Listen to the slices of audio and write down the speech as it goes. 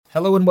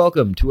Hello and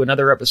welcome to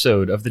another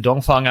episode of the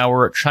Dongfang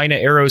Hour China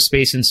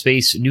Aerospace and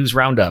Space News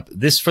Roundup.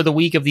 This for the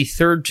week of the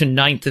 3rd to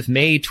 9th of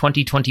May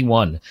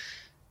 2021.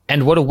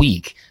 And what a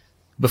week.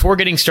 Before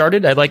getting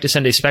started, I'd like to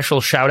send a special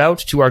shout out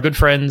to our good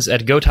friends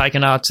at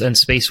GoTaikonauts and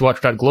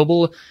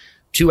SpaceWatch.global,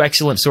 two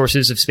excellent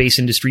sources of space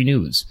industry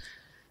news.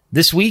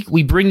 This week,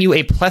 we bring you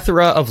a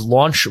plethora of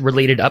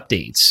launch-related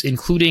updates,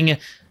 including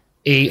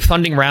a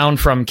funding round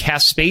from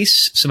CAS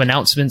Space, some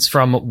announcements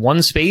from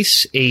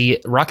OneSpace, a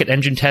rocket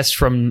engine test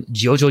from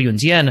Jiuzhou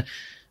Yunjian.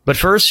 But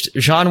first,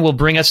 Jean will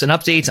bring us an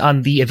update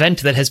on the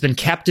event that has been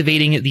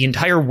captivating the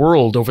entire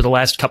world over the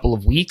last couple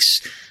of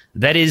weeks.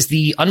 That is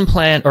the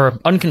unplanned, or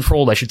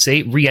uncontrolled, I should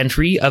say,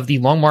 re-entry of the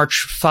Long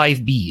March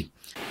 5B.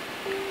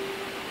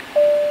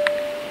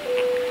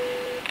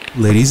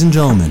 Ladies and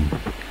gentlemen,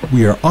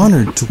 we are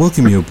honored to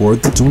welcome you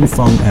aboard the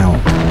Dongfang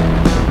Hour.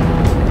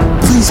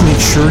 Please make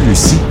sure your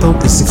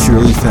seatbelt is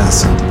securely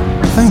fastened.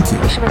 Thank you.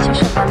 士们、先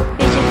生们，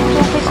预计空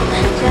中飞行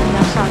时间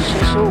2小时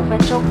15分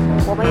钟，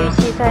我们预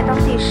计在当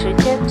地时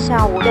间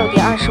下午6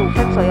点25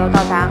分左右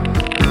到达。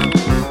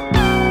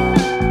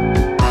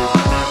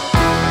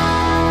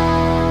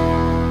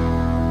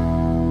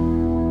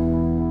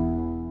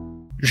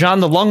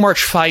Jean, the Long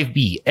March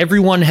 5B.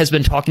 Everyone has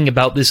been talking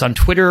about this on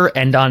Twitter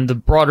and on the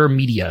broader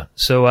media.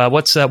 So,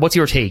 what's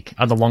your take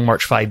on the Long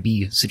March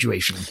 5B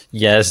situation?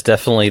 Yes,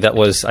 definitely.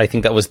 I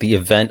think that was the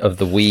event of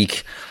the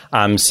week.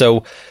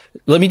 So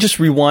let me just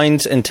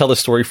rewind and tell the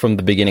story from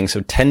the beginning.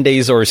 So 10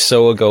 days or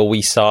so ago,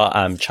 we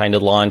saw China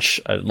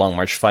launch Long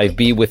March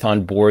 5B with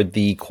on board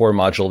the core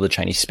module of the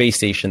Chinese space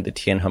station, the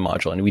Tianhe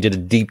module. And we did a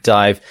deep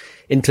dive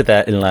into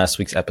that in last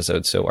week's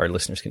episode. So our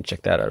listeners can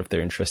check that out if they're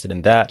interested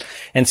in that.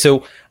 And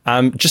so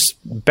just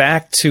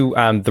back to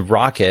the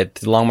rocket,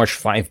 the Long March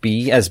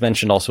 5B, as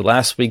mentioned also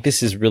last week,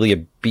 this is really a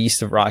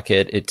beast of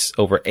rocket. It's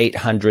over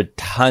 800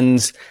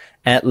 tons.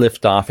 At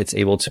liftoff, it's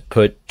able to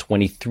put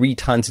 23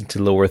 tons into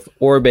low Earth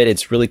orbit.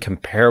 It's really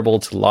comparable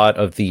to a lot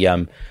of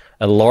the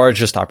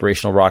largest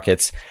operational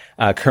rockets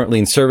currently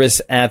in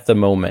service at the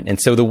moment. And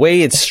so the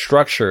way it's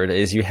structured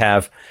is you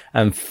have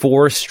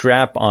 4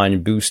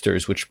 strap-on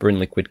boosters, which burn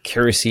liquid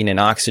kerosene and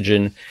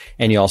oxygen.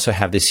 And you also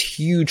have this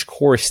huge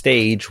core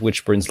stage,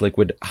 which burns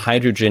liquid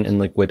hydrogen and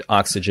liquid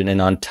oxygen.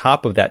 And on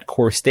top of that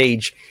core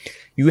stage,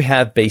 you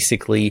have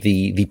basically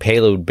the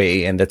payload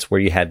bay, and that's where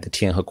you had the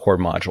Tianhe core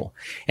module.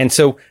 And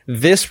so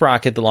this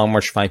rocket, the Long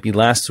March 5B,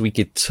 last week,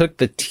 it took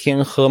the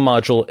Tianhe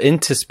module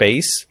into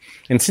space.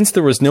 And since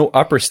there was no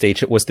upper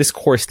stage, it was this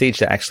core stage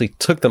that actually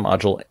took the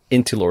module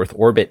into low Earth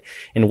orbit.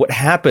 And what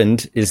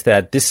happened is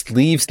that this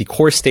leaves the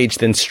core stage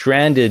then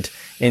stranded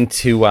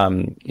into,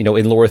 in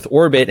low Earth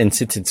orbit. And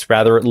since it's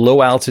rather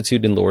low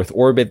altitude in low Earth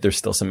orbit, there's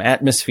still some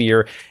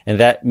atmosphere. And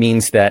that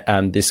means that,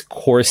 this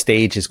core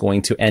stage is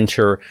going to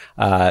enter,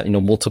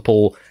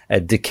 multiple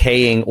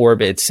decaying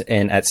orbits,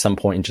 and at some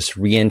point it just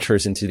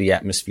re-enters into the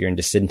atmosphere and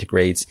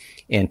disintegrates,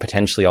 and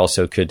potentially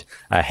also could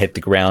hit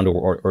the ground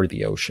or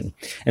the ocean.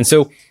 And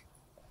so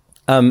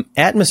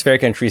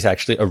atmospheric entry is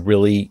actually a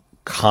really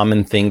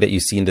common thing that you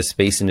see in the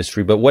space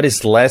industry. But what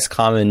is less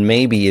common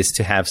maybe is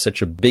to have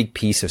such a big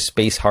piece of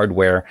space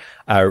hardware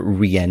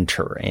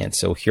re-enter. And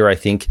so here I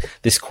think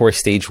this core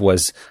stage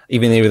was,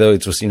 even though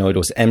it was, it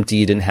was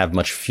empty, didn't have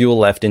much fuel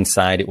left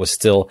inside, it was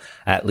still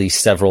at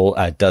least several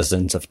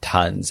dozens of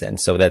tons. And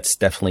so that's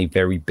definitely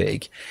very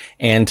big.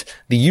 And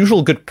the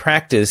usual good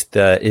practice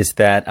is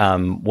that,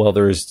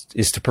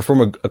 is to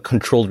perform a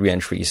controlled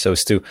re-entry. So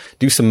it's to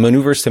do some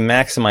maneuvers to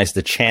maximize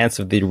the chance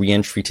of the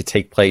re-entry to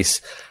take place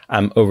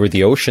over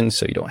the ocean,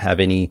 so you don't have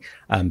any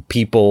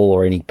people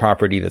or any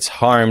property that's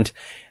harmed.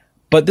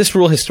 But this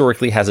rule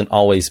historically hasn't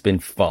always been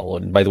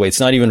followed. And by the way, it's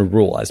not even a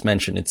rule, as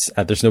mentioned. It's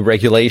there's no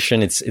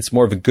regulation. It's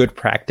more of a good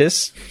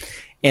practice.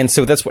 And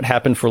so that's what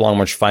happened for Long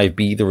March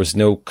 5B. There was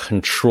no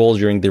control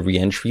during the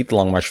reentry. The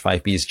Long March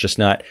 5B is just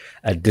not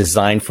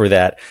designed for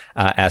that,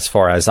 as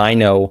far as I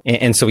know.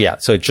 And so,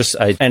 so it just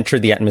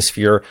entered the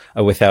atmosphere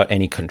without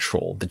any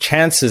control. The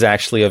chances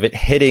actually of it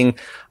hitting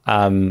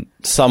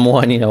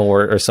someone,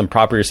 or some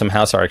property or some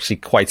house are actually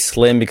quite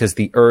slim, because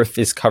the Earth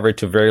is covered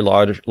to a very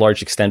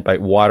large extent by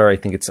water. I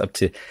think it's up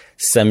to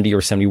 70 or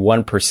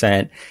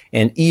 71%.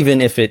 And even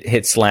if it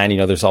hits land,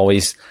 there's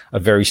always a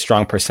very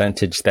strong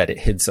percentage that it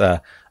hits,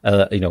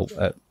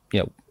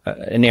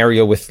 an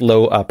area with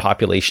low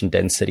population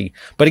density.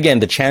 But again,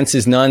 the chance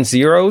is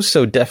non-zero,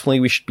 so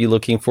definitely we should be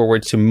looking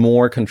forward to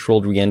more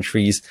controlled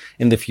reentries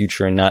in the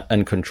future and not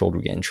uncontrolled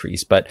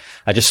reentries. But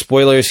just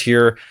spoilers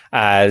here.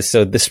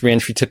 So this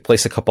reentry took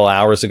place a couple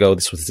hours ago.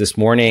 This was this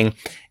morning,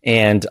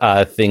 and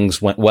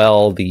things went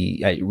well.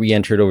 The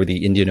re-entered over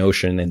the Indian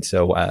Ocean, and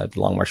so the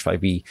Long March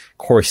 5B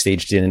core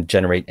stage didn't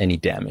generate any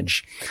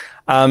damage.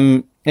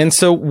 And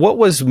so what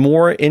was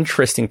more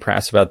interesting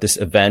perhaps about this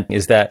event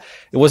is that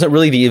it wasn't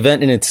really the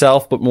event in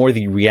itself, but more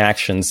the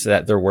reactions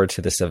that there were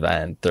to this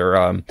event.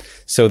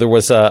 So there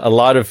was a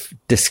lot of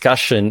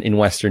discussion in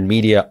Western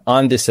media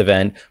on this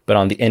event, but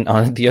on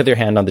the other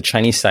hand, on the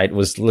Chinese side, it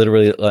was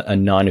literally a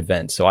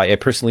non-event. So I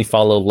personally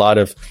follow a lot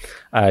of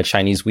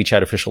Chinese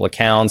WeChat official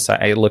accounts.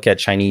 I look at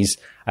Chinese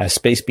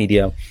space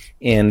media.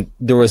 And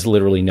there was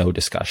literally no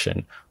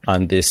discussion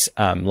on this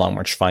Long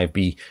March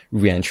 5B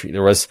reentry.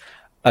 There was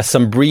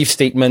some brief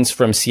statements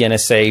from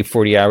CNSA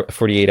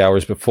 48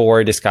 hours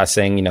before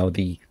discussing,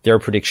 their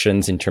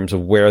predictions in terms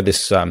of where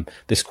this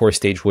core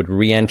stage would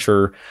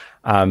re-enter.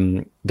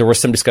 There was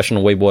some discussion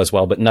on Weibo as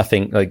well, but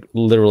nothing,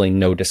 literally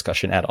no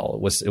discussion at all.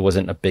 It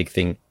wasn't a big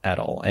thing at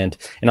all. And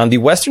on the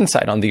Western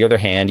side, on the other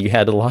hand, you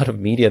had a lot of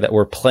media that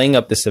were playing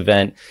up this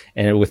event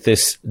and with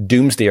this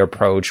doomsday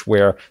approach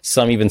where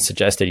some even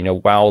suggested,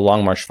 wow,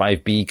 Long March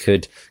 5B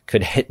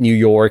could hit New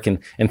York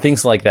and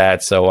things like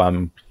that.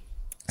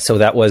 So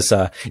that was,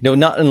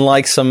 not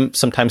unlike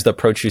sometimes the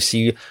approach you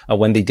see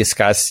when they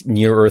discuss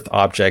near Earth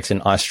objects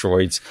and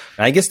asteroids.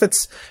 And I guess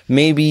that's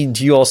maybe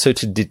due also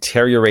to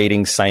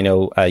deteriorating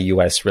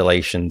Sino-US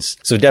relations.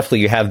 So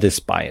definitely you have this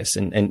bias,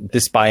 and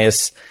this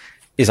bias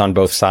is on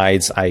both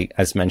sides.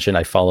 As mentioned,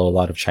 I follow a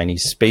lot of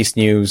Chinese space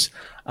news,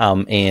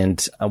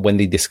 and when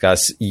they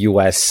discuss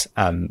US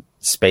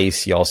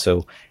space, you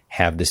also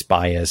have this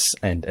bias,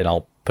 and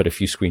I'll put a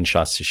few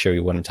screenshots to show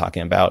you what I'm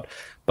talking about.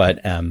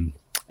 But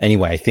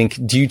anyway, I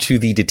think due to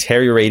the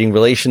deteriorating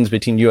relations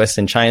between U.S.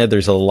 and China,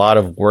 there's a lot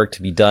of work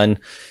to be done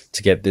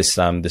to get this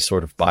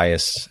sort of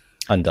bias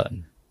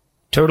undone.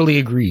 Totally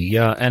agree.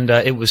 Yeah. And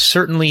it was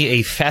certainly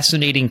a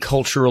fascinating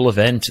cultural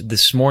event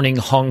this morning,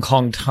 Hong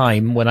Kong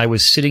time, when I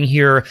was sitting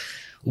here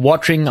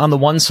watching on the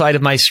one side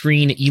of my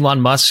screen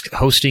Elon Musk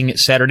hosting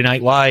Saturday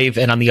Night Live,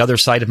 and on the other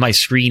side of my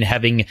screen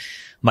having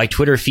my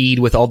Twitter feed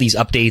with all these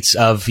updates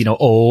of,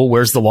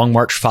 where's the Long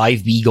March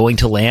 5B going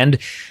to land?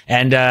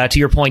 And to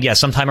your point, yeah,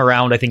 sometime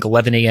around, I think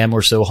 11 a.m.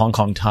 or so Hong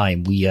Kong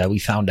time, we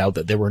found out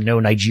that there were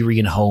no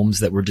Nigerian homes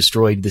that were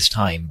destroyed this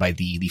time by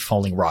the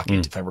falling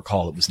rocket. If I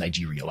recall, it was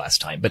Nigeria last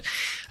time. But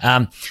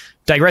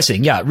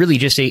digressing, yeah, really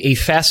just a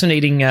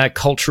fascinating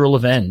cultural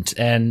event.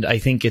 And I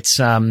think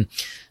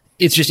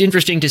it's just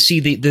interesting to see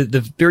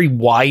the very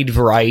wide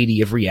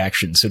variety of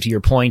reactions. So to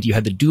your point, you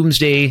had the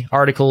doomsday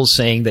articles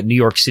saying that New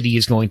York City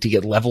is going to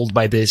get leveled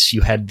by this. You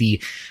had the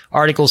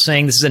articles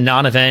saying this is a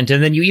non-event.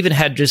 And then you even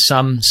had just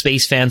some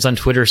space fans on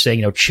Twitter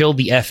saying, chill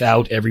the F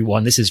out,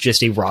 everyone. This is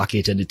just a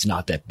rocket and it's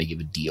not that big of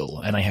a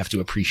deal. And I have to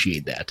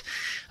appreciate that.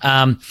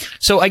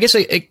 So I guess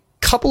a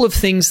couple of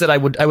things that I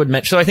would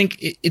mention. So I think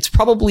it's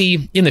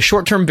probably in the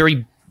short term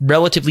very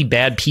relatively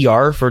bad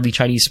PR for the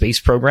Chinese space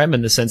program,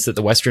 in the sense that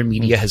the Western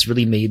media has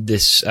really made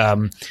this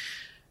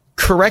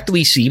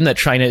correctly seem that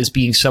China is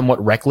being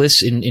somewhat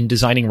reckless in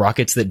designing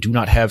rockets that do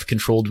not have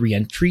controlled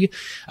reentry.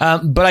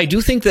 But I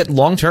do think that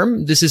long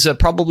term, this is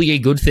probably a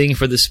good thing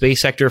for the space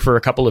sector for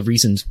a couple of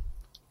reasons.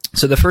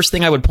 So the first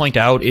thing I would point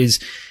out is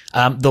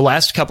the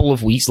last couple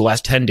of weeks, the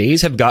last 10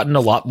 days have gotten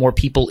a lot more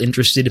people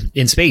interested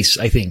in space,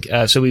 I think.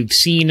 So we've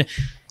seen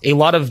a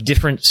lot of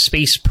different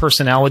space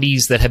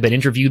personalities that have been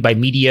interviewed by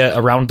media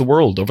around the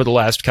world over the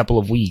last couple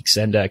of weeks.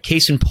 And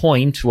case in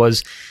point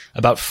was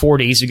about 4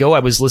 days ago, I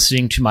was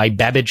listening to my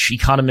Babbage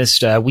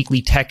Economist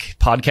weekly tech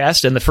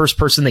podcast, and the first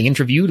person they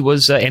interviewed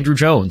was Andrew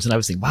Jones. And I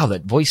was thinking, wow,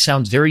 that voice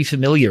sounds very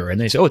familiar.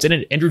 And they said, oh, it's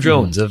Andrew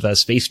Jones of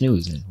Space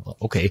News. And, well,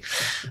 okay.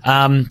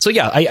 So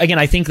yeah,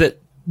 I think that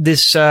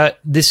this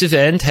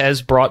event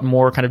has brought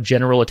more kind of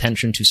general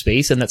attention to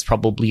space, and that's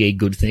probably a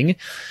good thing.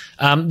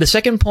 The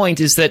second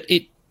point is that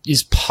it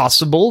is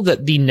possible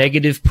that the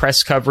negative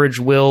press coverage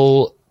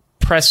will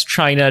press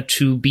China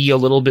to be a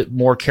little bit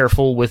more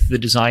careful with the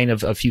design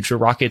of future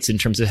rockets in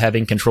terms of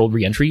having controlled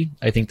reentry.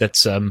 I think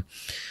that's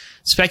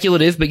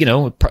speculative, but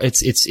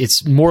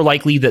it's more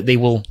likely that they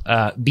will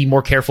be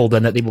more careful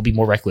than that they will be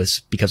more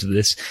reckless because of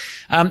this.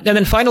 And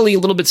then finally, a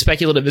little bit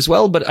speculative as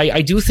well, but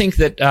I do think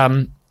that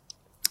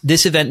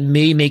this event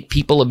may make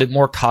people a bit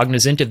more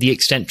cognizant of the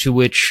extent to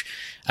which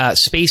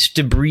space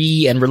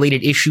debris and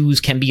related issues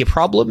can be a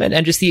problem,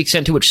 and just the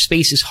extent to which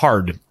space is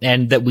hard,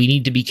 and that we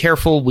need to be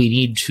careful. We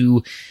need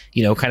to,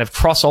 kind of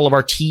cross all of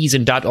our T's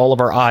and dot all of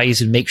our I's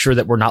and make sure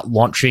that we're not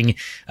launching,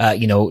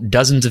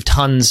 dozens of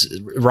tons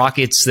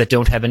rockets that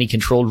don't have any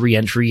controlled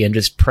reentry and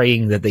just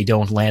praying that they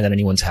don't land on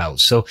anyone's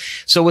house.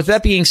 So with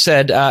that being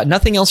said,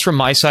 nothing else from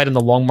my side on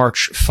the Long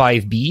March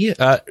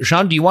 5B.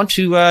 Jean, do you want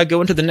to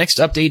go into the next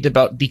update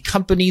about the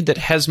company that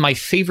has my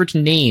favorite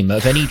name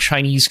of any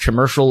Chinese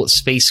commercial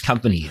space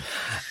company?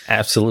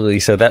 Absolutely.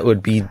 So that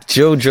would be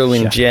Zhou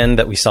and Jian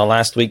that we saw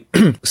last week.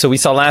 So we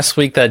saw last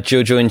week that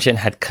Zhou and Jian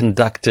had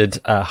conducted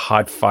a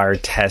hot fire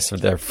test of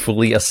their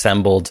fully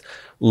assembled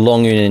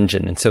Longyun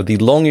engine. And so the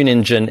Longyun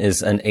engine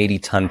is an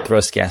 80-ton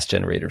thrust gas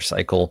generator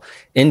cycle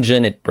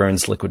engine. It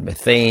burns liquid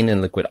methane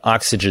and liquid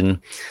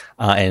oxygen.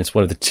 And it's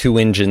one of the two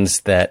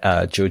engines that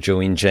Zhou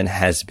Jian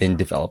has been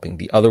developing.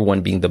 The other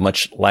one being the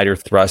much lighter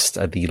thrust,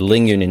 the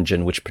Lingyun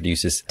engine, which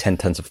produces 10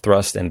 tons of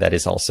thrust, and that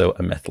is also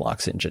a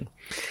Methalox engine.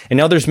 And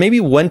now there's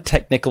maybe one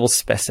technical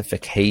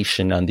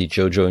specification on the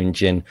Zhou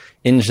Jian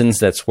engines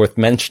that's worth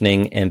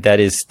mentioning, and that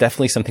is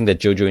definitely something that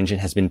Zhou Jian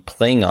has been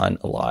playing on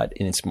a lot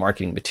in its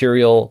marketing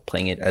material,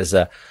 playing it as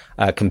a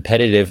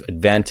competitive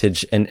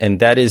advantage, and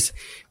that is,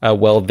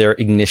 their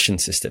ignition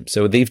system.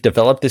 So they've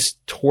developed this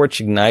torch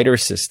igniter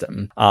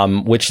system,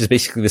 which is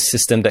basically the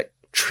system that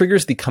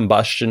triggers the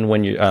combustion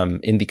when you're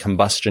in the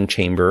combustion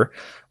chamber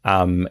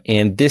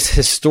And this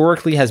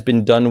historically has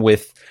been done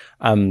with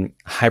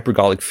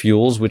hypergolic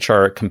fuels, which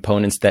are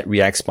components that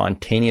react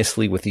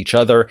spontaneously with each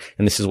other,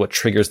 and this is what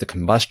triggers the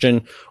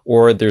combustion.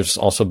 Or there's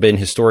also been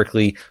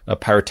historically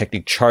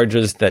pyrotechnic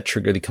charges that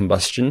trigger the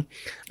combustion.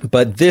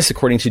 But this,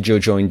 according to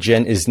Zhou and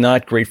Jen, is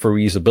not great for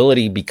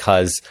reusability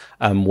because,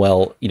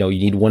 you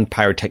need one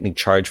pyrotechnic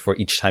charge for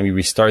each time you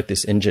restart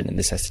this engine, and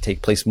this has to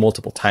take place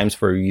multiple times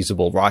for a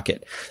reusable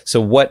rocket. So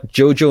what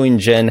Zhou and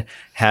Jen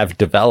have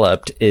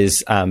developed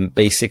is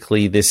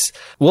basically this,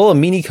 a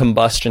mini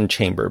combustion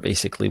chamber,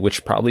 basically,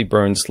 which probably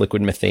burns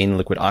liquid methane and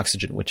liquid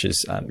oxygen, which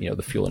is,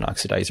 the fuel and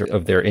oxidizer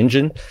of their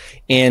engine.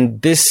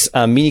 And this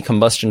mini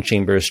combustion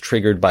chamber is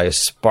triggered by a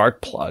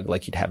spark plug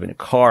like you'd have in a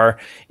car.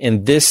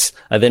 And this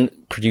then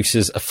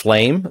produces a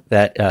flame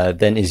that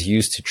then is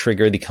used to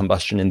trigger the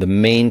combustion in the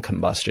main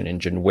combustion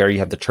engine, where you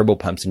have the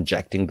turbopumps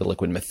injecting the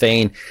liquid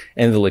methane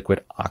and the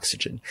liquid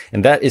oxygen.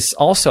 And that is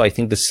also, I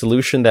think, the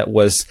solution that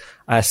was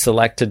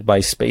selected by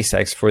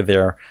SpaceX for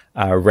their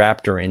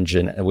Raptor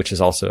engine, which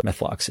is also a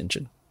Metalox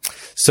engine.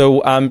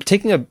 So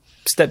taking a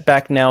step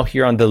back now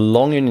here on the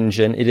Longyun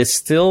engine, it is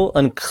still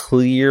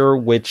unclear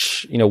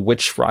which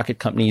rocket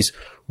companies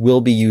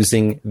will be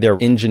using their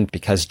engine,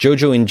 because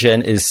Zhou and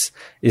Jen is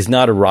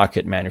not a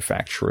rocket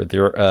manufacturer.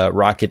 They're a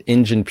rocket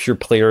engine pure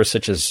player,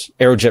 such as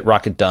Aerojet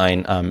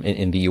Rocketdyne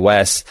in the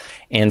US.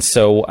 And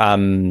so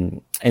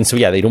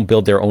they don't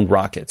build their own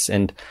rockets.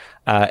 And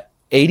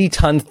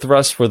 80-ton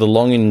thrust for the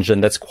Longyun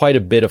engine, that's quite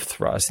a bit of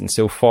thrust. And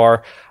so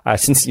far,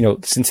 since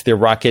their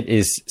rocket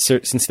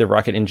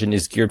engine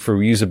is geared for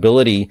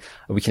reusability,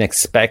 we can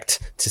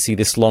expect to see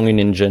this Longyun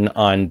engine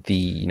on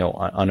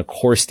on a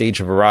core stage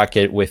of a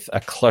rocket with a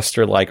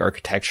cluster-like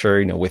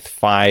architecture, with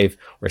 5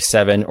 or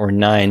 7 or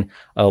 9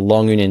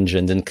 Longyun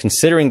engines. And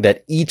considering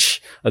that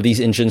each of these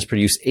engines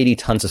produce 80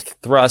 tons of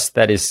thrust,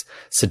 that is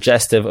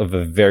suggestive of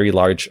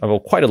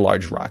quite a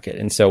large rocket.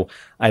 And so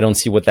I don't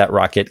see what that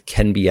rocket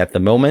can be at the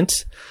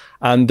moment.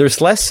 There's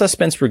less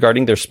suspense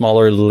regarding their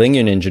smaller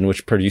Lingyun engine,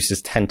 which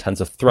produces 10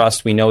 tons of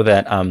thrust. We know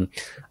that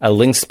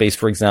Link Space,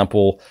 for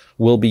example,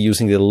 will be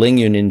using the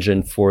Lingyun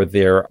engine for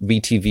their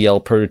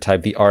VTVL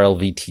prototype, the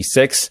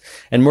RLVT-6.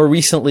 And more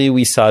recently,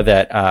 we saw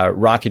that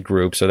Rocket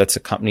Group, so that's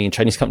a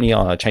Chinese company,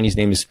 Chinese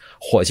name is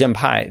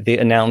Huojianpai. They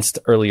announced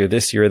earlier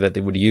this year that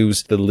they would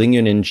use the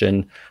Lingyun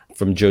engine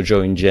from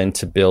Zhou and Jen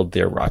to build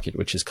their rocket,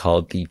 which is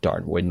called the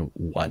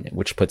Darwin-1,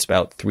 which puts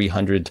about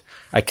 300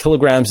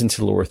 kilograms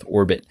into low Earth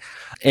orbit.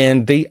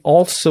 And they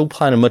also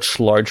plan a much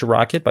larger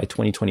rocket by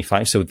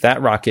 2025. So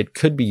that rocket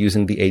could be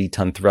using the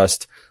 80-ton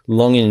thrust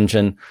Longyun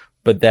engine,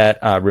 but that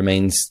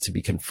remains to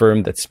be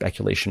confirmed. That's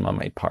speculation on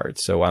my part.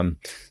 So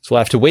we'll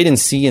have to wait and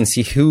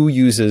see who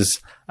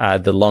uses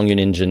the Longyun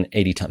engine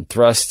 80-ton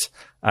thrust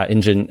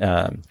engine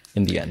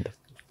in the end.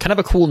 Kind of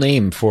a cool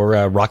name for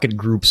Rocket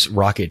Group's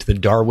rocket, the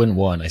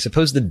Darwin-1. I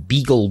suppose the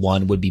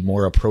Beagle-1 would be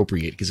more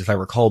appropriate, because if I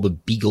recall, the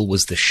Beagle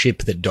was the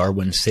ship that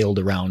Darwin sailed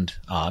around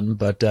on.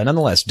 But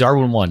nonetheless,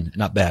 Darwin-1,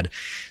 not bad.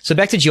 So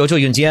back to Zhou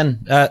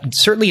Yunjian.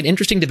 Certainly an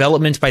interesting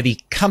development by the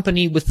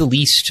company with the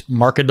least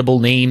marketable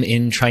name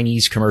in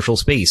Chinese commercial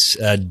space,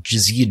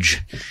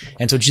 Zhizhij.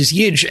 And so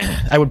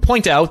Zhizhij, I would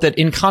point out that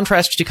in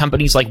contrast to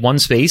companies like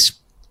OneSpace,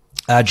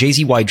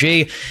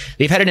 JZYJ,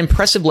 they've had an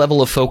impressive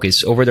level of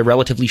focus over their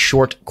relatively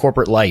short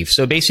corporate life.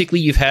 So basically,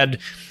 you've had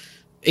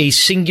a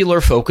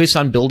singular focus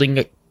on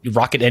building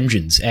rocket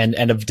engines and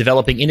of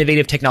developing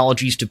innovative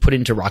technologies to put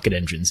into rocket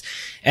engines.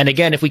 And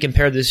again, if we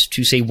compare this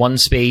to, say,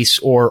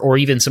 OneSpace or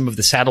even some of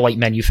the satellite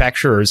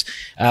manufacturers,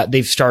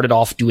 they've started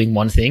off doing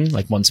one thing,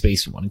 like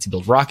OneSpace wanting to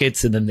build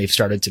rockets, and then they've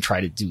started to try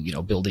to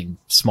do, building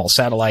small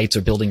satellites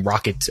or building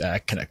rocket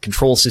kind of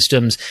control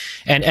systems,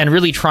 and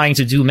really trying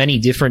to do many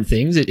different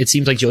things. It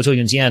seems like Zhou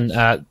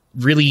Yunjian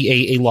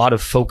really a lot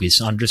of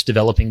focus on just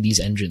developing these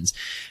engines.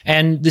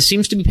 And this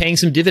seems to be paying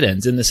some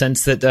dividends in the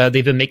sense that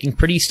they've been making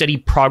pretty steady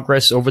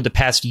progress over the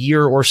past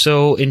year or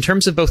so in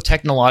terms of both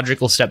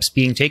technological steps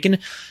being taken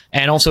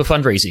and also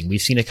fundraising.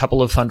 We've seen a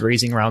couple of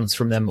fundraising rounds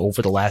from them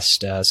over the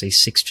last, say,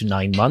 6 to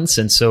 9 months.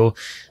 And so,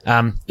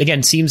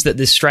 again, seems that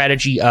this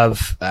strategy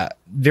of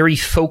very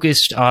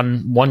focused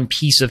on one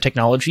piece of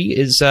technology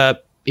is an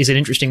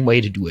interesting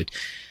way to do it.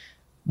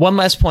 One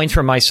last point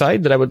from my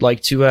side that I would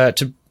like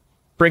to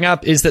bring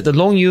up is that the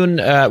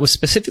Longyun was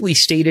specifically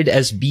stated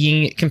as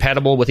being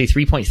compatible with a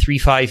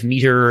 3.35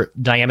 meter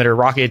diameter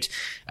rocket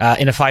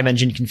in a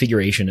 5-engine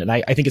configuration. And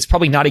I think it's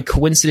probably not a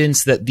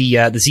coincidence that the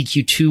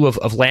ZQ-2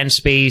 of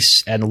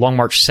Landspace and the Long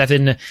March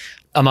 7,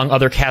 among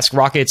other CASC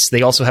rockets,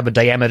 they also have a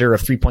diameter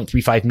of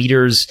 3.35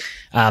 meters.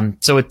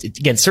 So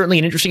again, certainly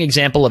an interesting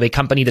example of a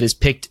company that has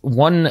picked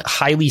one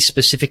highly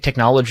specific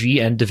technology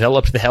and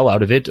developed the hell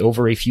out of it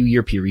over a few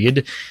year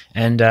period.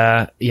 And,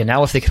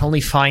 now if they can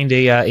only find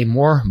a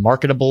more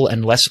marketable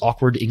and less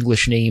awkward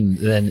English name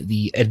than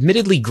the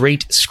admittedly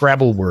great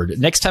Scrabble word.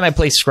 Next time I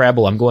play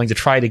Scrabble, I'm going to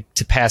try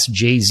to pass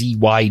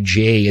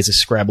JZYJ as a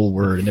Scrabble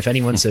word. And if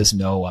anyone says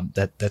no,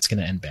 that's going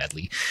to end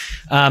badly.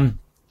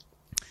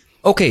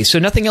 Okay, so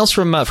nothing else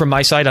from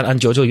my side on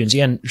Zhou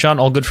Yunjian. Jean,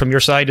 all good from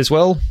your side as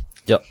well?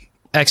 Yep.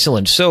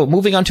 Excellent. So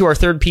moving on to our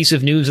third piece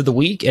of news of the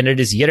week, and it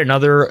is yet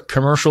another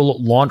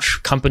commercial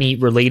launch company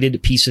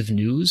related piece of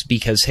news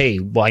because, hey,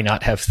 why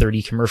not have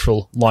 30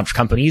 commercial launch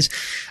companies?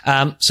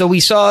 So we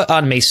saw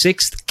on May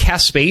 6th,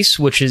 Caspace,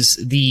 which is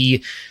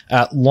the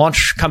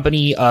launch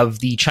company of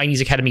the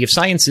Chinese Academy of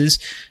Sciences,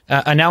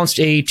 announced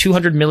a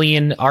 200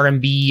 million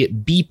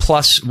RMB B+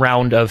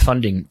 round of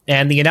funding.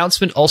 And the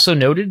announcement also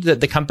noted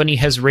that the company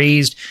has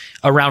raised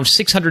around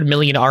 600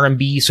 million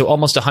RMB, so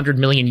almost 100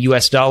 million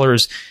US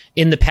dollars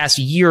in the past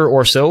year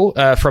or so,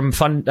 from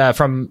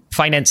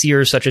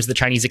financiers such as the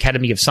Chinese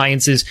Academy of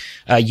Sciences,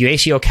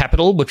 Yuexiao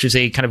Capital, which is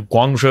a kind of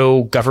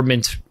Guangzhou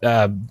government,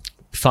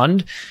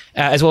 fund,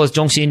 as well as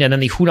Zhongxin, and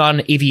then the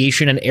Hunan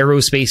Aviation and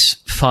Aerospace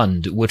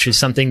Fund, which is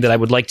something that I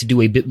would like to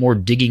do a bit more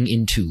digging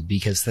into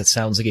because that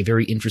sounds like a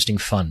very interesting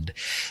fund.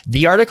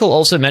 The article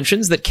also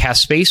mentions that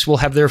Caspace will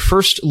have their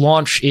first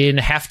launch in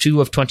half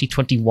two of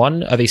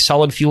 2021 of a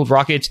solid fueled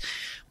rocket,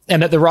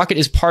 and that the rocket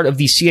is part of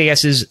the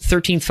CAS's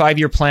 13th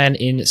five-year plan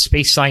in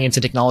space science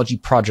and technology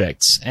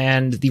projects.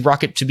 And the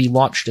rocket to be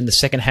launched in the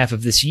second half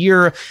of this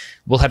year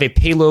will have a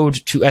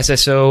payload to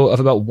SSO of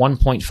about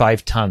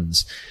 1.5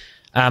 tons.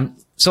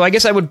 So I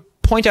guess I would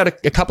point out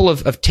a couple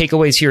of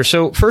takeaways here.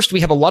 So first, we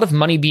have a lot of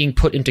money being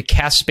put into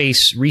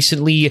Caspace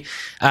recently.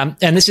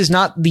 And this is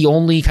not the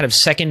only kind of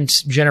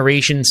second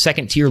generation,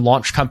 second tier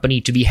launch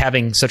company to be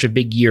having such a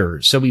big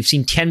year. So we've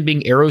seen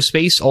Tianbing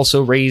Aerospace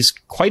also raise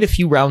quite a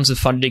few rounds of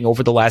funding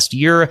over the last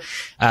year.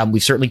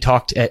 We've certainly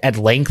talked at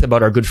length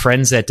about our good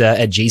friends at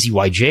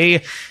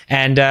JZYJ.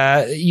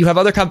 And, you have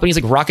other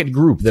companies like Rocket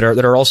Group that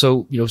are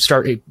also,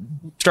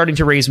 starting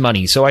to raise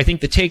money. So I think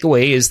the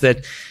takeaway is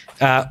that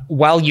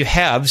while you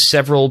have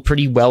several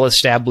pretty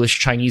well-established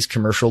Chinese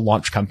commercial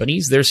launch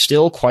companies, there's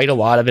still quite a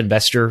lot of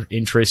investor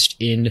interest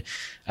in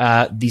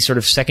the sort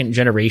of second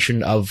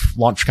generation of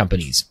launch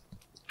companies.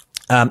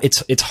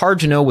 It's hard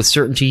to know with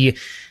certainty,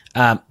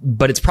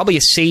 but it's probably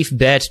a safe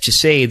bet to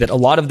say that a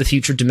lot of the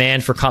future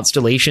demand for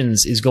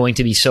constellations is going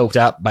to be soaked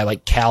up by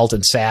like CALT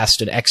and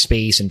SAST and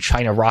X-Space and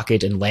China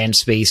Rocket and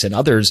Landspace and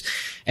others.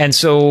 And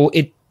so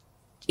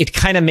it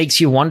kind of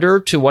makes you wonder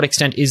to what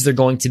extent is there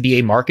going to be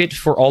a market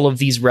for all of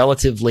these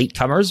relative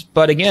latecomers.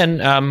 But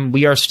again,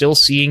 we are still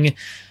seeing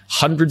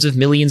hundreds of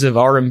millions of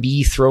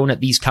RMB thrown at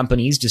these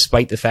companies,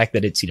 despite the fact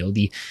that it's,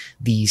 the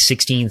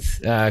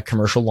 16th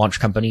commercial launch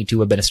company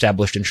to have been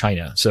established in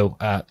China. So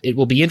it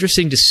will be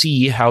interesting to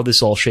see how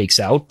this all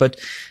shakes out. But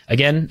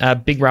again, a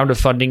big round of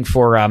funding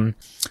for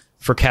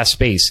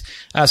Caspace.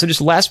 So just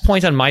last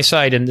point on my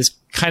side, and this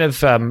kind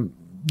of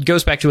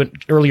goes back to an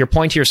earlier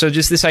point here. So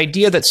just this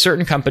idea that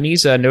certain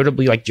companies,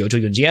 notably like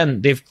Jiuzhou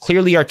Yunjian, they've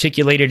clearly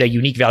articulated a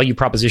unique value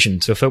proposition.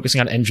 So focusing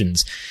on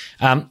engines.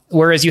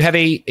 Whereas you have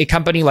a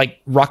company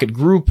like Rocket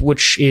Group,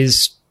 which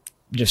is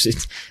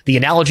just the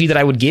analogy that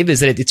I would give is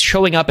that it's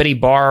showing up at a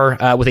bar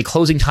with a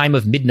closing time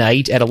of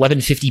midnight at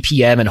 11:50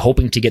 p.m. and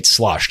hoping to get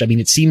sloshed. I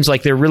mean, it seems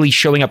like they're really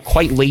showing up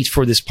quite late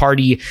for this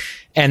party,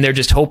 and they're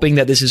just hoping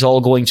that this is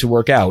all going to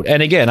work out.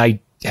 And again,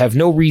 I have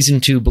no reason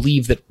to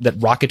believe that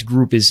Rocket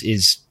Group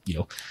is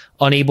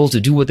unable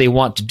to do what they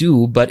want to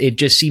do, but it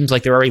just seems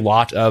like there are a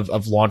lot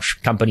of launch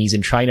companies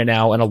in China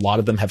now, and a lot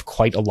of them have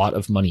quite a lot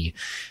of money.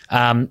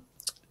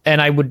 And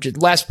I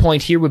would, last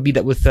point here would be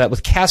that with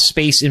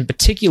Caspace in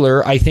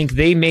particular, I think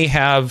they may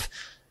have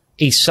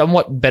a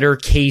somewhat better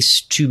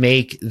case to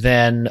make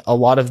than a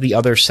lot of the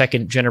other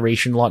second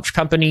generation launch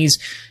companies,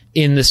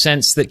 in the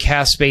sense that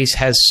Caspace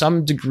has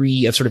some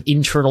degree of sort of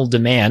internal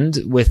demand,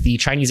 with the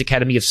Chinese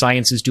Academy of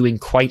Sciences doing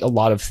quite a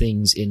lot of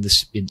things in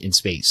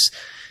space.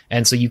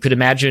 And so you could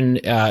imagine,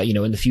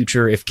 in the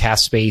future, if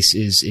Caspace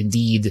is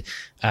indeed,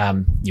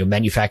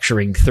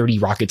 manufacturing 30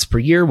 rockets per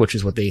year, which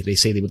is what they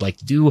say they would like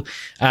to do,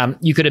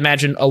 you could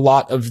imagine a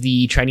lot of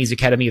the Chinese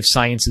Academy of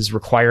Sciences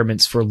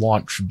requirements for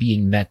launch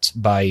being met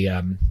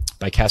by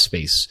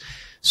Caspace.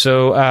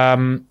 So,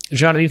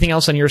 John, anything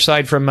else on your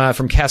side from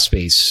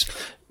Caspace?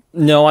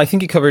 No, I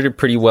think you covered it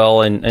pretty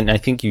well, and I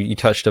think you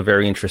touched a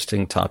very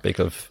interesting topic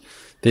of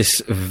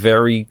this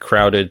very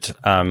crowded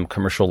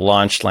commercial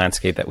launch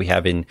landscape that we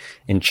have in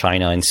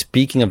China. And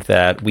speaking of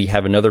that, we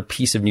have another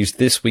piece of news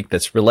this week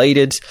that's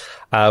related.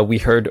 We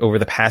heard over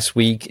the past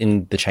week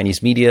in the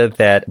Chinese media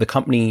that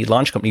the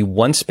launch company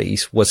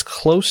OneSpace was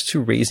close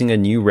to raising a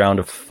new round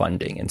of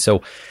funding. And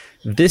so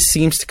this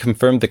seems to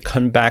confirm the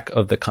comeback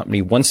of the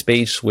company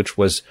OneSpace, which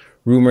was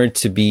rumored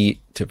to be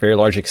to a very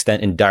large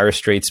extent in dire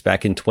straits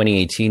back in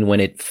 2018 when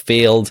it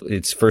failed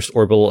its first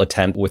orbital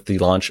attempt with the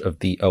launch of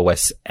the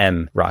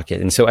OSM rocket.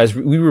 And so as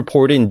we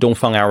reported in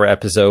Dongfang Hour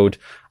episode,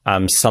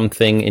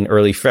 something in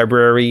early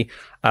February,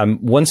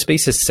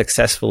 OneSpace has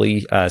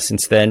successfully,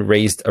 since then,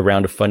 raised a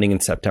round of funding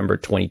in September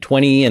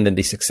 2020, and then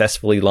they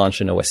successfully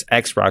launched an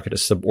OSX rocket, a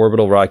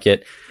suborbital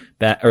rocket,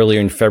 that earlier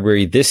in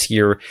February this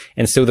year.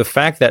 And so the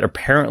fact that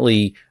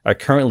apparently,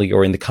 currently,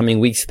 or in the coming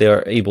weeks, they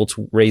are able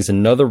to raise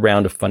another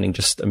round of funding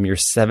just a mere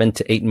 7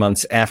 to 8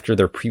 months after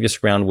their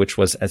previous round, which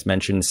was, as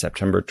mentioned, in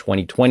September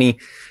 2020.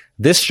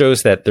 This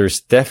shows that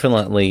there's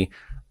definitely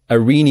a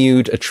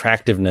renewed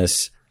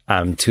attractiveness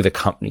to the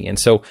company. And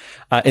so,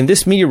 in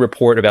this media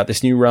report about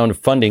this new round of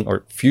funding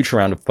or future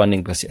round of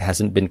funding, because it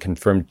hasn't been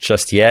confirmed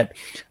just yet,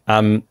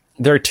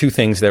 there are two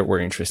things that were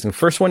interesting. The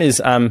first one is,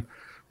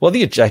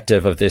 the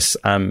objective of this,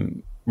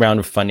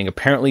 round of funding.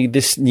 Apparently,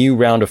 this new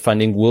round of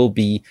funding will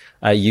be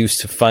used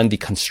to fund the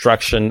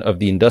construction of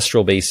the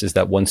industrial bases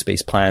that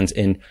OneSpace plans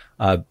in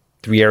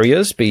three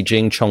areas: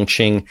 Beijing,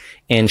 Chongqing,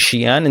 and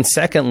Xi'an. And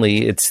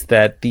secondly, it's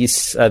that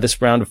this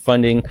round of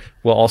funding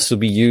will also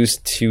be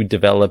used to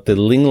develop the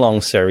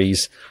Linglong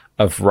series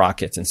of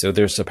rockets. And so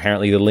there's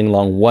apparently the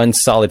Linglong 1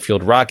 solid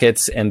fueled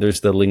rockets, and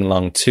there's the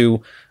Linglong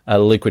 2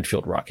 liquid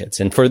fueled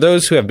rockets. And for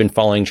those who have been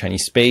following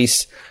Chinese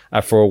space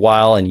for a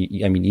while, and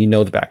you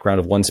know the background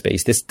of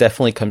OneSpace, this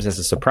definitely comes as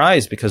a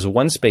surprise, because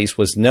OneSpace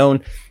was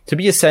known to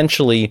be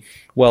essentially,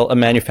 a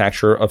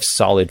manufacturer of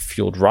solid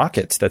fueled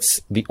rockets.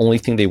 That's the only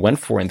thing they went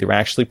for. And they were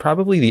actually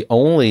probably the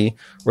only,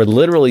 or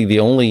literally the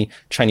only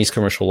Chinese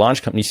commercial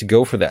launch companies to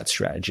go for that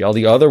strategy. All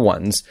the other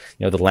ones,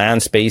 the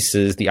land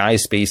spaces, the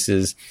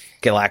iSpaces,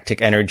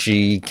 Galactic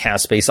Energy,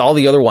 CASpace, all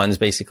the other ones,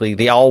 basically,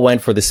 they all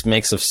went for this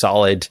mix of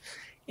solid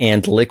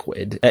and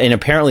liquid. And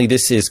apparently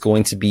this is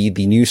going to be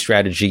the new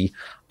strategy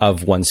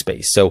of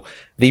OneSpace. So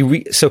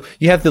so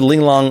you have the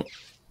Linglong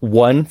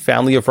 1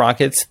 family of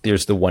rockets.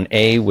 There's the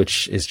 1A,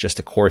 which is just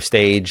a core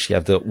stage. You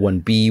have the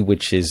 1B,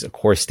 which is a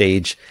core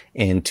stage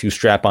and 2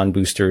 strap-on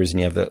boosters. And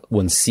you have the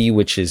 1C,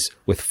 which is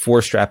with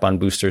 4 strap-on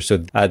boosters. So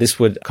this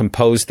would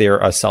compose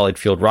their solid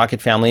fueled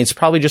rocket family. It's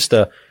probably just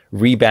a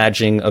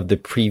rebadging of their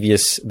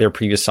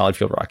previous solid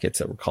fueled rockets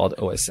that were called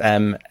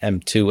OSM,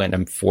 M2, and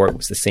M4. It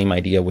was the same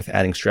idea with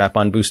adding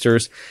strap-on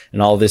boosters,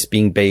 and all of this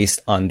being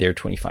based on their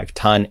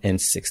 25-ton and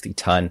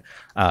 60-ton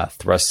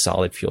thrust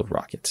solid fueled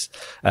rocket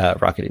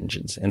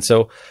engines. And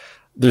so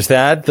there's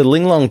that. The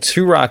Linglong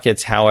 2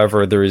 rockets,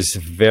 however, there is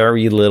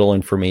very little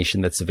information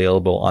that's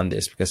available on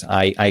this, because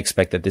I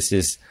expect that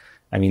this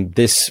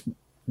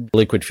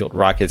liquid fueled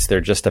rockets,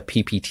 they're just a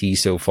PPT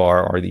so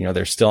far, or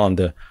they're still on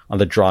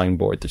the drawing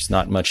board. There's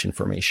not much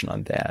information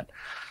on that.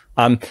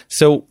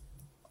 So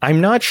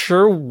I'm not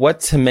sure what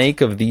to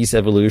make of these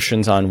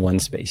evolutions on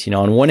OneSpace.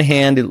 On one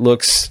hand, it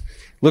looks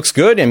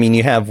good.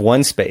 You have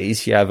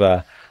OneSpace, you have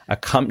a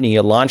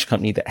launch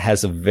company that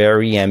has a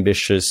very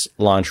ambitious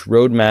launch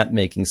roadmap,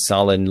 making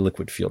solid and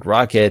liquid fueled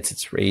rockets.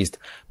 It's raised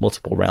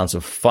multiple rounds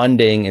of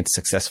funding. It's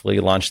successfully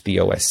launched the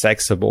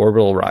OSX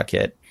suborbital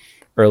rocket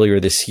earlier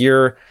this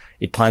year.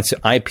 It plans to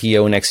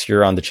IPO next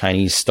year on the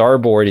Chinese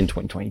Starboard in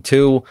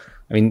 2022.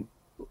 It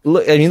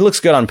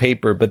looks good on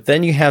paper, but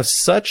then you have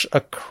such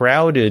a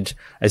crowded,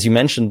 as you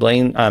mentioned,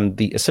 Blaine,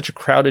 such a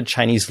crowded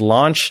Chinese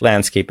launch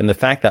landscape, and the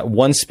fact that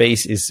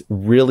OneSpace is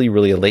really,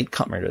 really a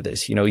latecomer to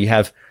this. You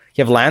have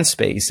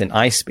Landspace and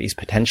iSpace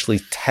potentially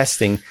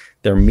testing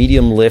their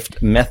medium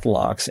lift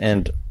Methalox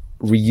and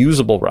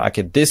reusable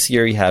rocket. This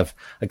year, you have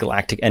a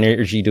Galactic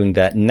Energy doing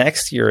that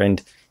next year,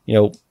 and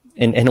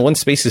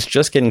OneSpace is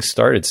just getting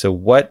started. So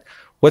what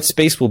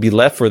space will be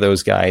left for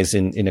those guys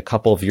in a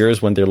couple of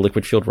years when their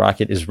liquid fueled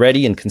rocket is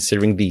ready? And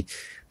considering the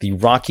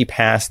rocky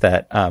past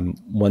that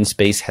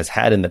OneSpace has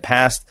had in the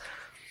past,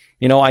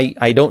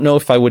 I don't know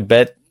if I would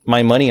bet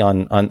my money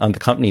on the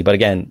company. But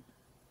again,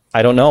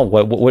 I don't know.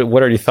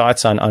 What are your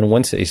thoughts on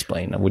OneSpace,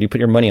 Blaine? Would you put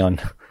your money on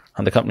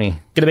the company?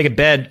 Gonna make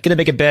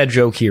a bad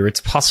joke here. It's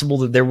possible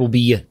that there will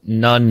be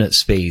none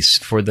space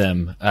for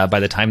them by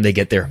the time they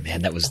get there.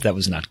 Man, that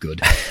was not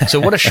good. So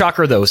what a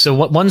shocker, though. So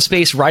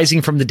OneSpace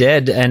rising from the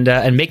dead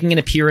and making an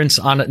appearance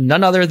on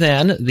none other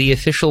than the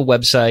official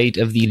website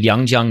of the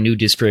Liangjiang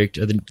district,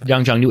 or the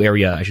Liangjiang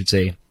area, I should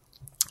say,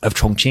 of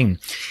Chongqing.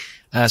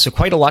 So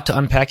quite a lot to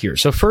unpack here.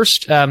 So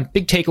first,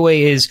 big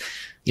takeaway is,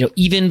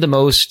 even the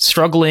most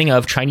struggling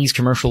of Chinese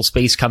commercial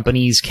space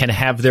companies can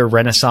have their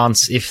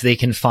renaissance if they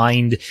can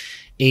find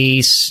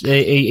a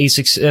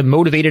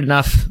motivated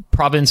enough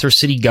province or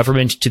city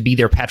government to be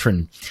their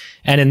patron.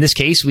 And in this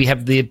case, we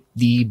have the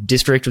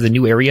district, or the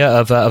new area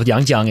of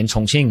Liangjiang in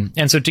Chongqing.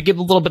 And so to give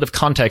a little bit of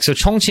context, so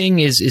Chongqing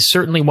is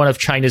certainly one of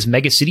China's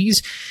mega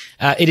cities.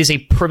 It is a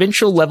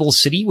provincial level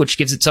city, which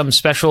gives it some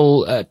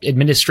special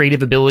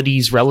administrative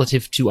abilities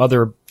relative to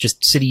other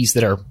just cities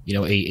that are,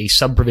 a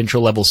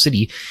sub-provincial level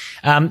city.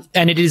 And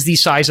it is the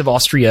size of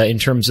Austria in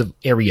terms of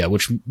area,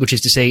 which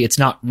is to say it's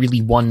not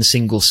really one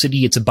single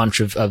city. It's a bunch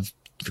of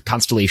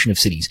constellation of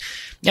cities.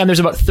 And there's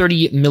about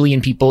 30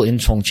 million people in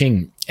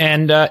Chongqing.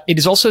 And it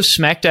is also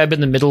smack dab in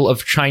the middle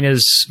of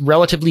China's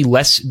relatively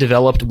less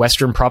developed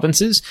western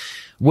provinces,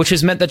 which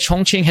has meant that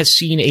Chongqing has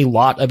seen a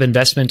lot of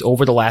investment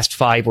over the last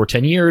 5 or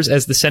 10 years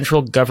as the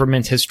central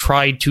government has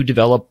tried to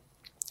develop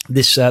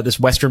this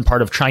western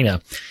part of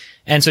China.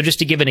 And so just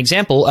to give an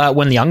example,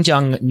 when the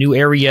Liangjiang new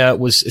area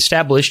was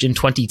established in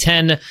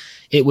 2010,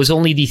 it was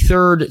only the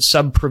 3rd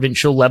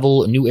sub-provincial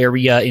level new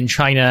area in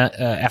China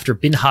after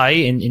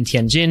Binhai in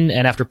Tianjin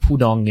and after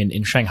Pudong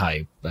in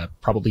Shanghai.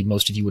 Probably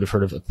most of you would have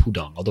heard of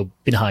Pudong, although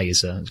Binhai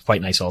is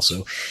quite nice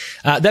also.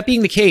 That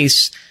being the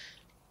case,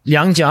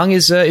 Liangjiang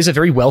is a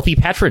very wealthy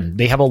patron.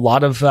 They have a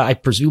lot of, I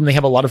presume they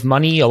have a lot of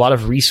money, a lot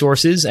of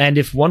resources. And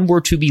if one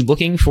were to be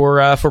looking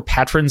for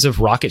patrons of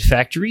rocket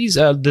factories,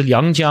 the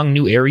Liangjiang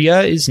new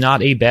area is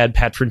not a bad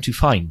patron to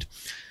find,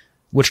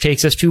 which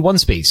takes us to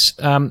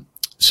OneSpace.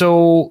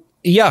 So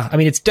yeah, I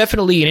mean, it's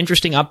definitely an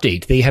interesting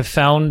update. They have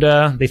found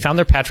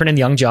their patron in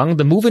Liangjiang.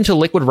 The move into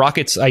liquid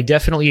rockets, I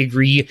definitely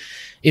agree,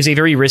 is a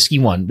very risky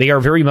one. They are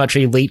very much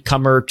a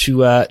latecomer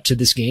to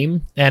this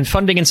game. And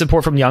funding and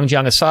support from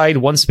Liangjiang aside,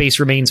 OneSpace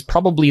remains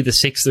probably the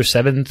 6th or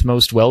 7th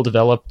most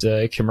well-developed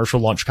commercial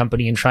launch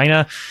company in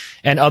China.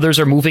 And others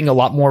are moving a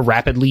lot more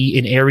rapidly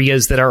in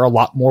areas that are a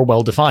lot more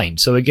well-defined.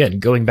 So again,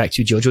 going back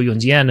to Zhuozhou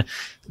Yunjian,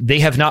 they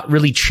have not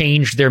really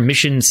changed their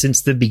mission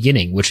since the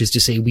beginning, which is to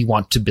say we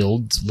want to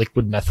build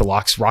liquid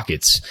methalox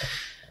rockets.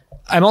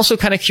 I'm also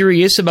kind of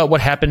curious about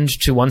what happened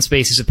to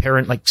OneSpace's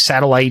apparent like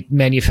satellite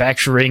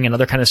manufacturing and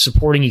other kind of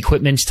supporting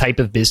equipment type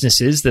of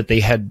businesses that they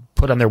had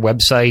put on their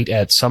website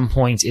at some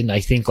point in,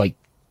 I think, like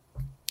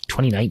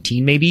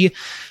 2019 maybe.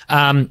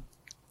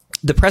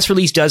 The press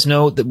release does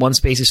note that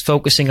OneSpace is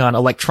focusing on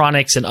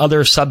electronics and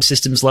other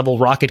subsystems level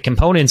rocket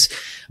components,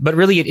 but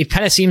really it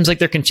kind of seems like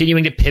they're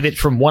continuing to pivot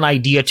from one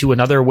idea to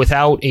another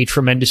without a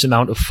tremendous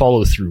amount of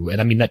follow through.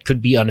 And I mean, that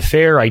could be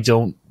unfair. I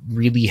don't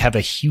really have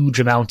a huge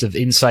amount of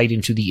insight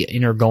into the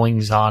inner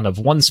goings on of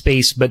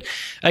OneSpace, but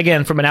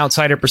again, from an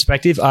outsider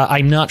perspective,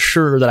 I'm not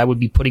sure that I would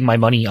be putting my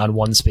money on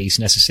OneSpace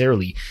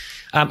necessarily.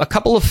 A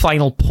couple of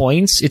final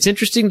points. It's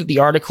interesting that the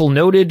article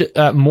noted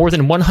more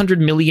than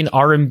 100 million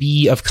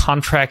RMB of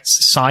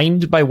contracts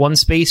signed by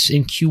OneSpace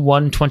in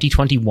Q1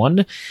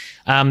 2021.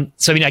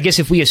 So, I mean, I guess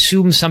if we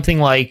assume something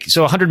like,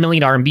 so 100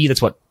 million RMB,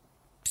 that's what,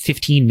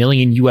 15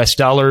 million US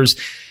dollars.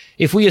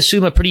 If we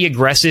assume a pretty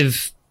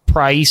aggressive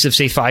price of,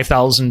 say,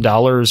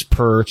 $5,000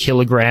 per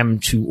kilogram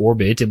to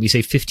orbit, and we say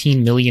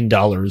 $15 million,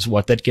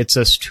 what that gets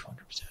us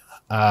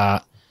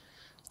to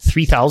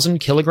 3,000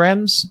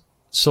 kilograms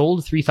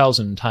sold.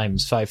 3,000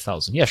 times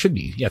 5,000. Yeah, should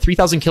be. Yeah,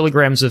 3,000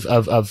 kilograms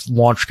of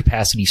launch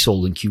capacity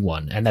sold in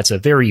Q1. And that's a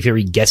very,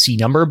 very guessy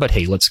number, but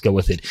hey, let's go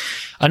with it.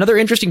 Another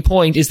interesting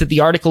point is that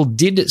the article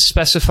did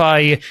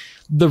specify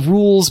the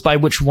rules by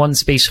which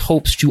OneSpace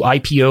hopes to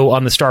IPO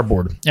on the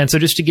Starboard. And so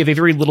just to give a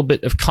very little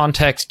bit of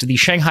context, the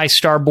Shanghai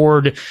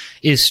Starboard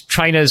is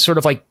China's sort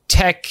of like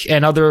tech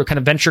and other kind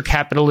of venture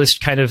capitalist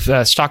kind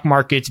of stock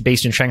market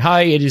based in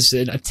Shanghai. It is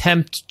an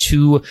attempt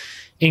to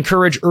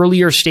encourage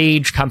earlier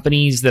stage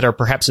companies that are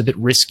perhaps a bit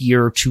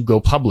riskier to go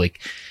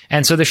public.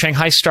 And so the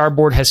Shanghai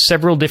Starboard has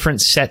several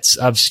different sets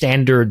of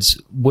standards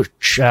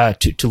which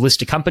to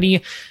list a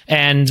company,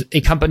 and a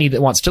company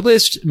that wants to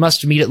list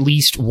must meet at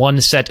least one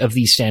set of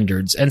these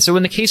standards. And so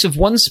in the case of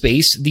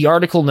OneSpace, the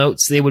article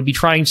notes they would be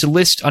trying to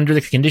list under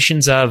the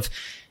conditions of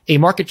a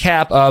market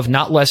cap of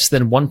not less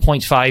than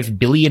 1.5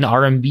 billion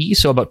RMB,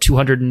 so about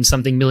 200 and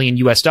something million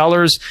US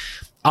dollars,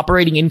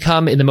 operating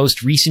income in the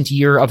most recent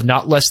year of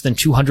not less than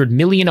 200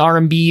 million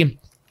RMB,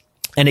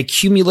 and a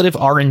cumulative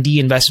R&D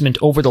investment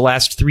over the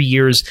last 3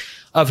 years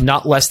of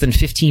not less than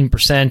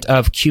 15%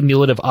 of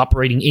cumulative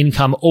operating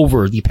income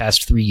over the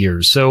past 3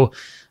 years. So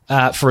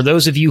for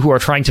those of you who are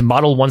trying to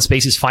model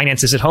OneSpace's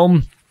finances at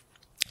home,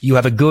 you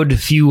have a good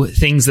few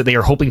things that they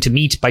are hoping to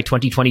meet by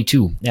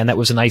 2022. And that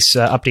was a nice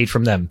update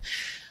from them.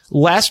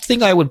 Last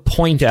thing I would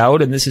point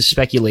out, and this is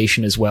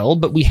speculation as well,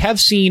 but we have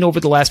seen over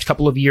the last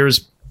couple of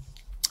years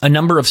a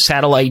number of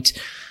satellite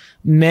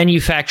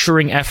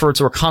manufacturing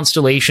efforts or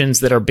constellations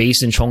that are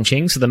based in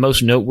Chongqing. So the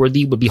most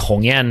noteworthy would be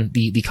Hongyan,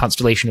 the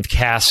constellation of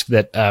CASC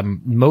that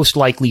most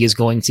likely is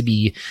going to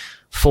be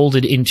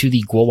folded into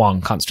the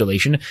Guowang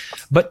constellation.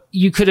 But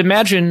you could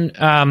imagine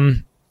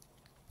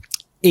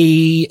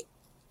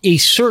a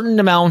certain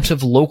amount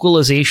of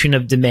localization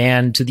of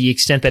demand to the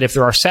extent that if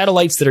there are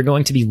satellites that are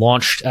going to be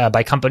launched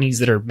by companies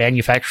that are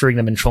manufacturing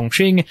them in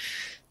Chongqing,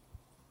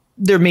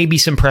 there may be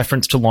some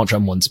preference to launch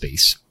on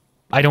OneSpace.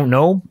 I don't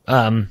know.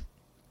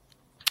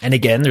 And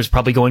again, there's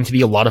probably going to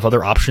be a lot of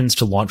other options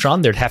to launch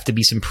on. There'd have to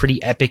be some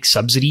pretty epic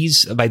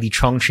subsidies by the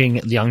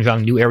Chongqing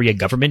Liangjiang New Area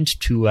government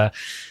to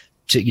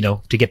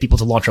get people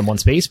to launch on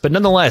OneSpace. But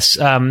nonetheless,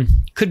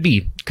 could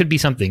be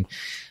something.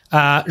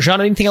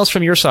 Jean, anything else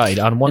from your side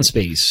on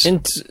OneSpace?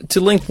 And to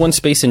link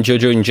OneSpace and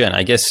Zhuozhou Yunjian,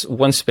 I guess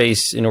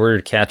OneSpace, in order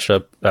to catch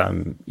up,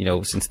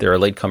 since they're a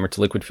latecomer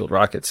to liquid fueled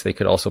rockets, they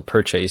could also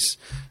purchase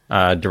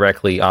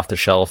directly off the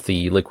shelf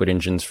the liquid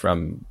engines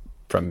from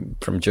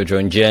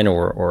Zhuozhou Yunjian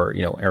or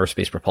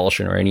aerospace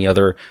propulsion or any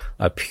other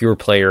pure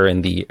player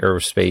in the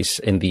aerospace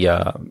in the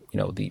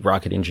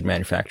rocket engine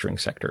manufacturing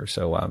sector.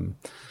 So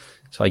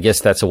I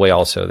guess that's a way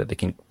also that they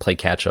can play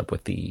catch up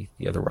with the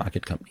other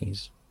rocket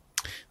companies.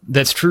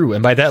 That's true.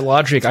 And by that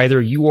logic,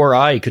 either you or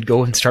I could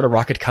go and start a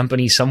rocket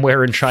company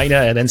somewhere in China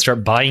and then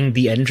start buying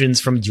the engines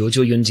from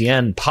Zhuozhou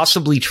Yunjian,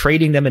 possibly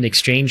trading them in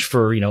exchange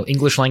for,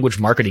 English language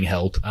marketing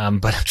help.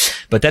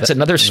 But that's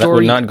another story. That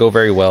would not go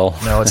very well.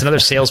 No, it's another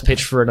sales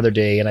pitch for another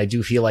day. And I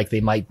do feel like they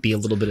might be a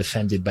little bit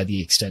offended by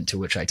the extent to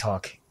which I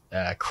talk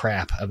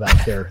crap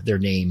about their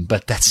name,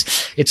 but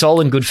it's all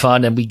in good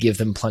fun, and we give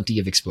them plenty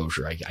of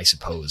exposure, I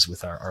suppose,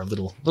 with our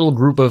little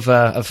group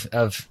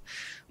of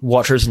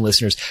watchers and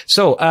listeners.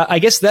 So I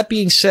guess that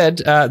being said,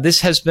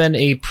 this has been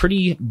a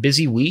pretty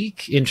busy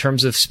week in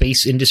terms of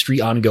space industry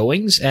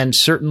ongoings, and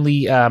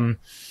certainly, I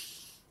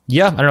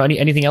don't know,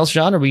 anything else,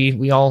 John? Are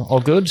we all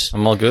good?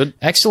 I'm all good.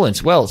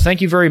 Excellent. Well,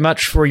 thank you very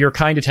much for your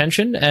kind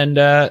attention,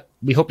 and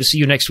we hope to see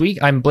you next week.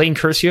 I'm Blaine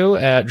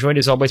Curcio, joined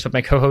as always by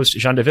my co-host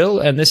Jean Deville,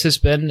 and this has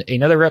been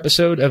another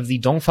episode of the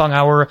Dongfang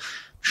Hour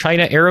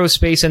China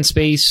Aerospace and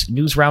Space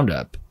News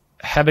Roundup.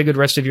 Have a good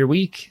rest of your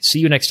week. See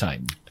you next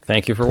time.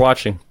 Thank you for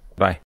watching.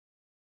 Bye.